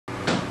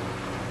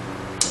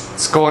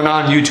What's going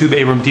on YouTube?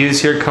 Abram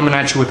Diaz here, coming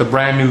at you with a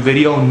brand new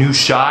video, new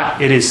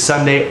shot. It is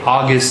Sunday,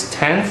 August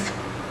 10th,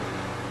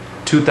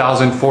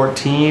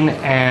 2014,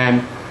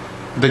 and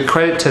the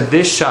credit to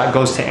this shot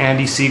goes to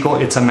Andy Siegel.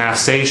 It's a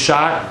masse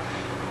shot.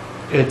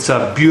 It's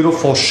a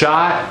beautiful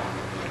shot.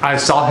 I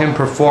saw him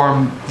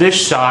perform this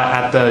shot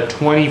at the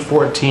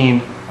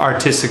 2014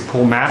 Artistic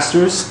Pool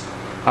Masters.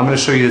 I'm going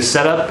to show you the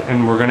setup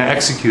and we're going to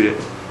execute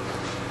it.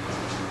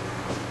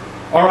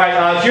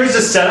 Alright, here's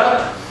the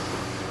setup.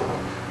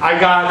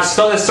 Let's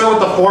start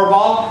with the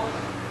 4-ball.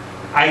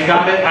 I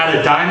got it at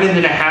a diamond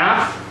and a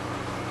half,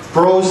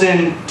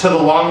 frozen to the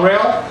long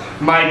rail.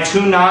 My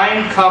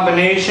 2-9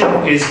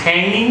 combination is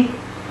hanging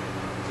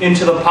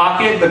into the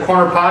pocket, the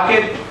corner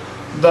pocket.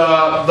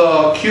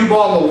 The cue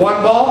ball and the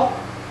 1-ball,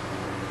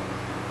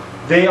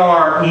 they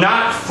are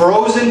not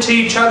frozen to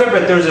each other,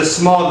 but there's a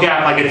small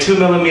gap, like a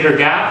 2mm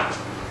gap.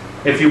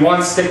 If you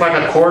want, stick like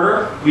a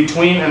quarter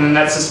between, and then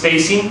that's the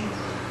spacing.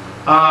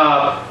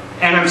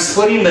 And I'm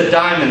splitting the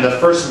diamond, the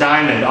first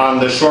diamond on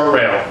the short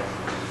rail.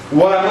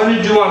 What I'm going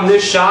to do on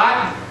this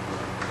shot,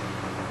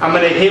 I'm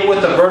going to hit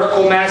with the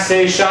vertical masse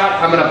shot.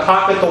 I'm going to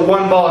pocket the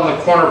 1-ball in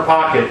the corner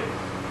pocket.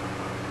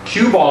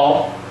 Cue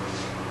ball,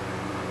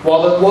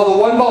 while the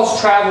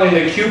 1-ball's traveling,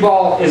 the cue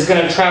ball is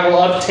going to travel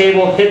up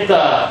table, hit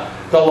the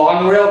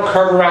long rail,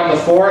 curve around the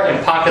 4,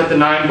 and pocket the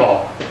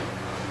 9-ball.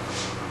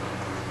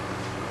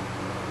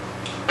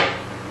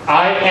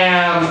 I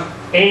am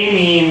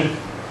aiming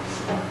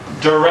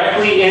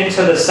directly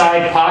into the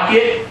side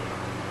pocket,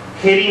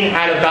 hitting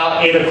at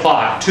about 8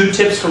 o'clock. 2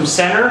 tips from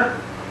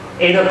center,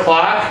 8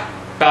 o'clock,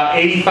 about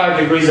 85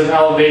 degrees of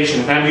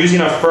elevation. And I'm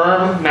using a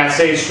firm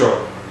masse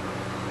stroke.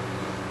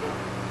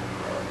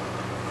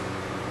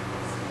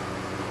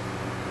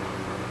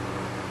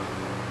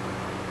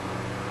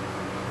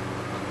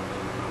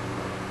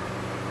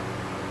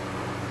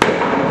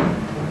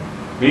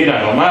 Mira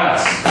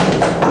nomás.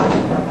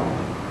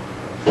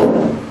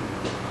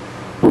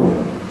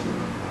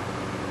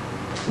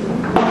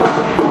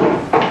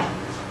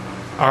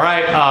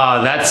 Alright,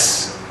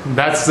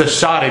 that's the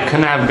shot. It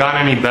couldn't have gone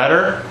any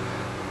better.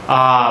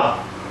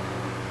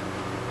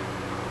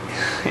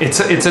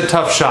 It's a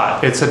tough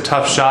shot. It's a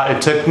tough shot. It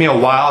took me a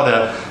while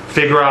to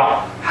figure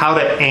out how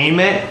to aim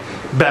it,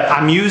 but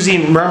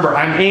remember,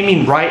 I'm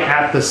aiming right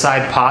at the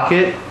side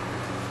pocket,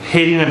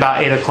 hitting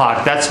about 8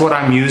 o'clock. That's what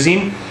I'm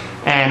using,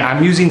 and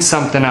I'm using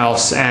something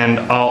else. And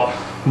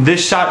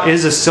this shot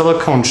is a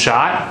silicone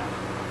shot.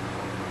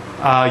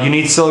 You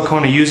need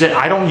silicone to use it.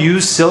 I don't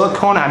use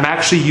silicone. I'm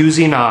actually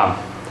using the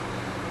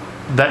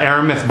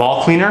Aramith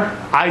ball cleaner.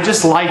 I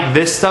just like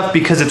this stuff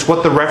because it's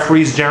what the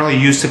referees generally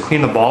use to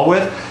clean the ball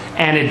with,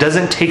 and it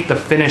doesn't take the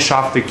finish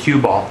off the cue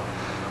ball.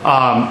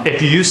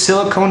 If you use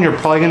silicone, you're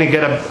probably going to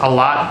get a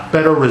lot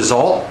better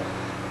result.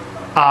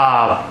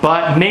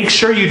 But make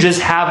sure you just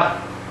have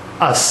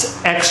an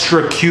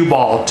extra cue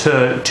ball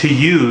to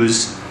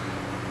use,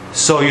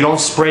 so you don't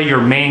spray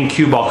your main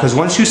cue ball, because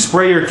once you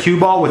spray your cue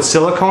ball with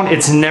silicone,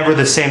 it's never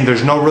the same.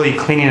 There's no really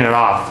cleaning it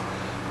off,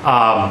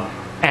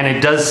 and it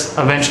does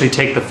eventually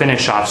take the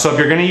finish off. So if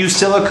you're going to use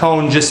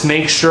silicone, just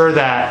make sure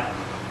that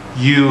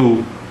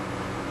you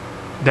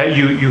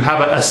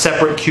have a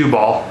separate cue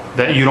ball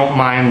that you don't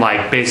mind,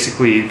 like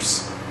basically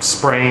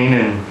spraying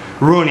and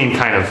ruining,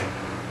 kind of.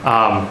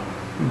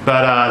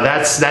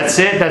 That's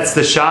it. That's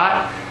the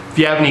shot. If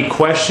you have any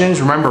questions,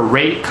 remember,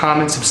 rate,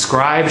 comment,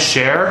 subscribe,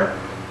 share.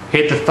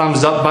 Hit the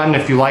thumbs up button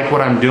if you like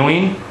what I'm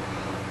doing.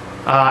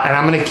 And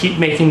I'm going to keep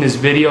making these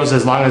videos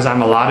as long as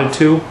I'm allotted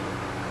to.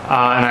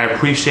 And I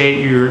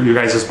appreciate your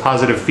guys'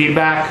 positive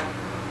feedback.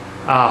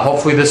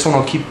 Hopefully this one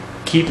will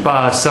keep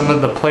some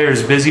of the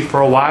players busy for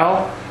a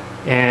while.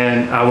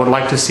 And I would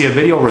like to see a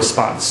video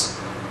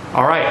response.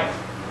 Alright,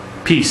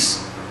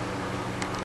 peace.